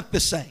purpose is not the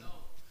same.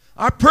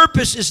 Our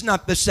purpose is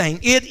not the same.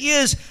 It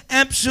is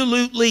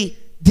absolutely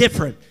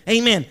different.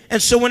 Amen.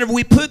 And so whenever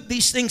we put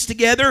these things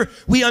together,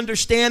 we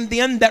understand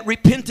then that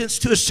repentance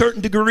to a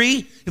certain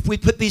degree, if we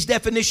put these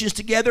definitions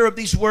together of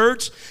these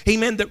words,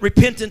 amen, that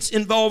repentance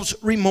involves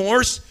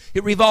remorse.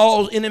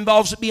 It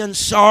involves being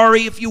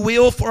sorry, if you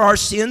will, for our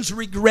sins,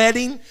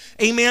 regretting,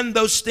 amen,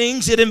 those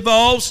things. It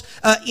involves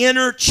an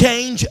inner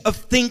change of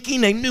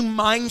thinking, a new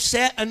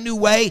mindset, a new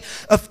way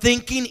of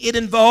thinking. It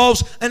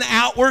involves an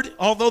outward,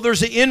 although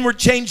there's an inward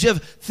change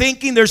of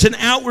thinking, there's an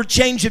outward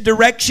change of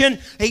direction,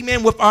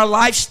 amen, with our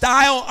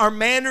lifestyle, our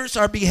manners,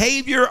 our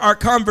behavior, our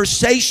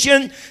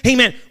conversation,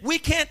 amen. We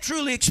can't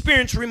truly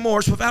experience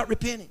remorse without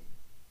repenting.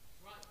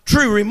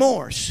 True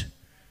remorse.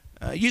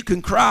 You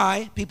can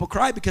cry. People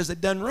cry because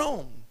they've done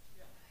wrong.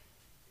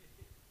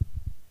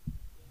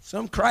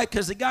 Some cry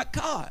because they got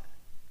caught.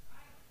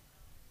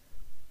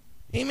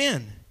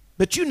 Amen.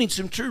 But you need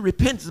some true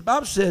repentance. The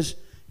Bible says,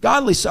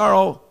 godly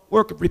sorrow,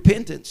 work of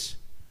repentance.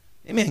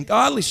 Amen.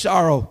 Godly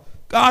sorrow,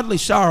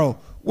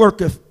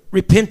 work of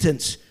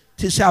repentance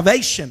to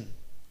salvation.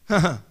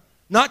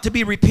 Not to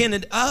be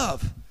repented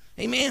of.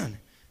 Amen.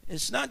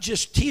 It's not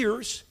just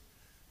tears,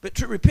 but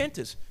true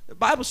repentance. The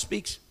Bible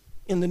speaks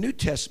in the New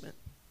Testament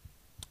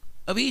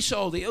of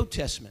Esau, the Old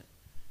Testament.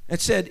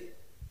 It said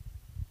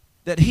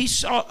that he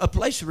sought a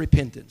place of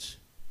repentance.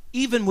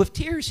 Even with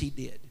tears he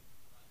did.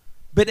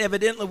 But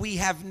evidently we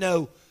have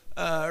no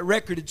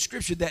recorded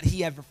scripture that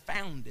he ever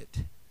found it.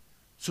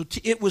 So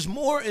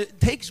it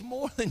takes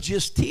more than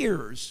just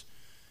tears.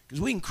 Because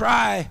we can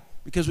cry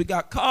because we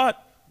got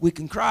caught. We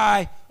can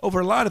cry over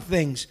a lot of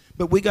things.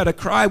 But we got to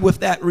cry with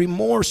that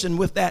remorse and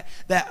with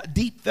that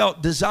deep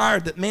felt desire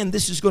that, man,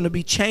 this is going to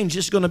be changed.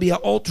 This is going to be an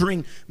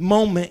altering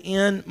moment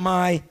in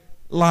my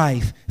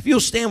life. If you'll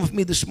stand with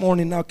me this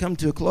morning, I'll come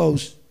to a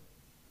close.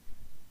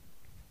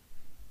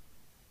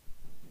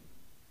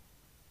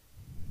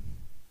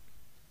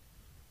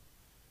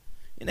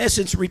 In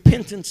essence,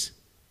 repentance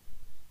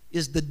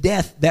is the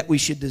death that we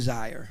should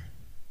desire.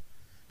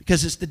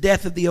 Because it's the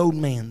death of the old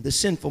man, the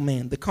sinful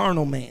man, the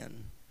carnal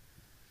man.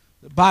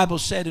 The Bible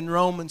said in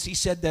Romans, he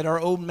said that our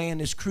old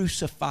man is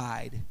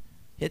crucified.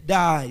 It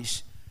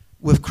dies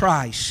with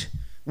Christ.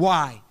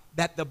 Why?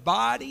 That the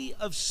body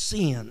of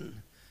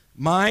sin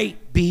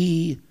might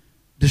be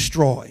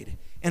destroyed.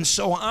 And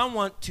so I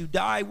want to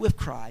die with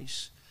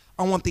Christ.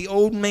 I want the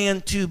old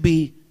man to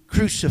be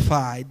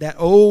crucified, that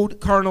old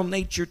carnal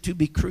nature to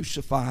be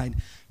crucified.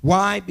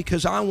 Why?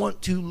 Because I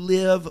want to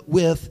live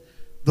with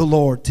the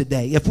Lord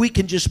today. If we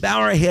can just bow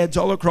our heads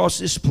all across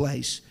this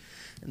place.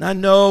 And I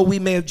know we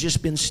may have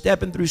just been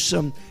stepping through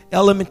some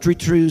elementary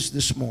truths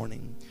this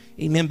morning.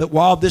 Amen. But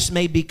while this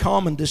may be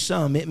common to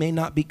some, it may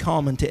not be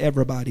common to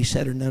everybody,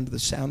 said or under the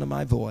sound of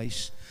my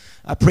voice.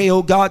 I pray,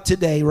 oh God,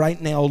 today,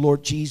 right now,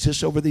 Lord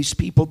Jesus, over these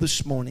people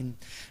this morning.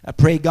 I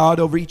pray, God,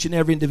 over each and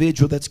every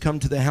individual that's come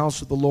to the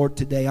house of the Lord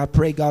today. I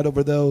pray, God,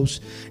 over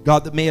those,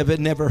 God, that may have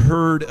never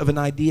heard of an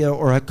idea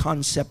or a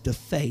concept of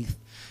faith.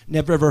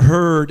 Never ever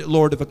heard,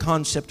 Lord, of a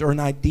concept or an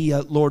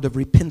idea, Lord, of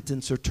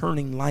repentance or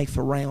turning life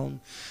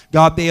around.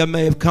 God, they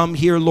may have come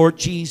here, Lord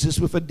Jesus,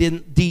 with a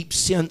deep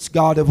sense,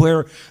 God, of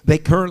where they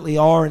currently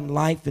are in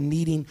life and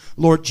needing,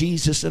 Lord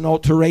Jesus, an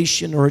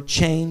alteration or a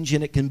change,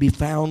 and it can be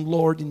found,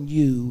 Lord, in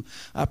you.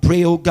 I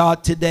pray, oh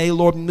God, today,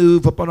 Lord,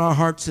 move upon our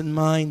hearts and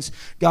minds,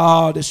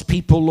 God, as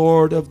people,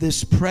 Lord, of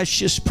this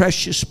precious,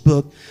 precious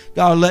book.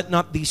 God, let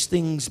not these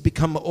things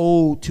become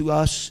old to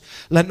us.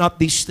 Let not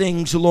these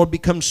things, Lord,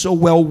 become so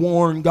well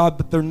worn, God,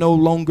 that they're no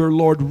longer,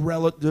 Lord,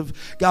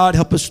 relative. God,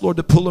 help us, Lord,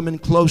 to pull them in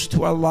close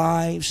to our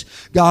lives.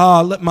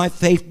 God, let my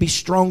faith be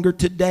stronger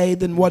today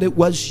than what it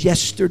was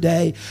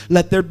yesterday.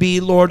 Let there be,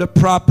 Lord, a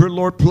proper,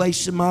 Lord,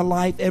 place in my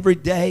life every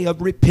day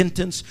of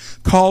repentance,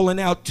 calling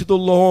out to the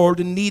Lord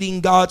and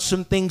needing, God,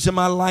 some things in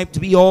my life to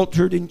be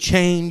altered and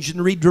changed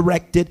and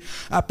redirected.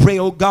 I pray,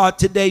 oh God,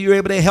 today you're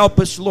able to help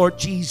us, Lord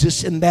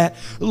Jesus, in that,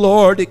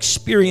 Lord,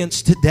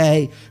 experience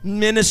today.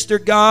 Minister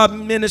God,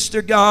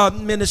 minister God,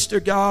 minister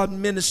God,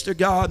 minister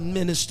God,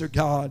 minister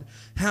God.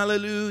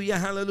 Hallelujah,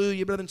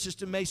 hallelujah. Brother and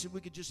Sister Mason,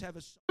 we could just have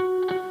a...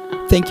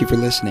 Thank you for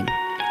listening.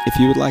 If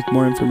you would like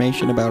more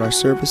information about our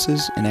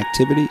services and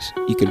activities,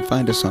 you can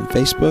find us on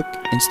Facebook,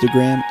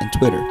 Instagram, and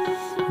Twitter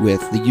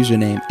with the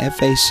username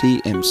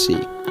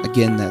FACMC.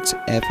 Again, that's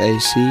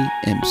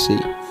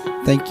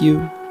FACMC. Thank you,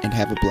 and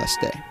have a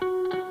blessed day.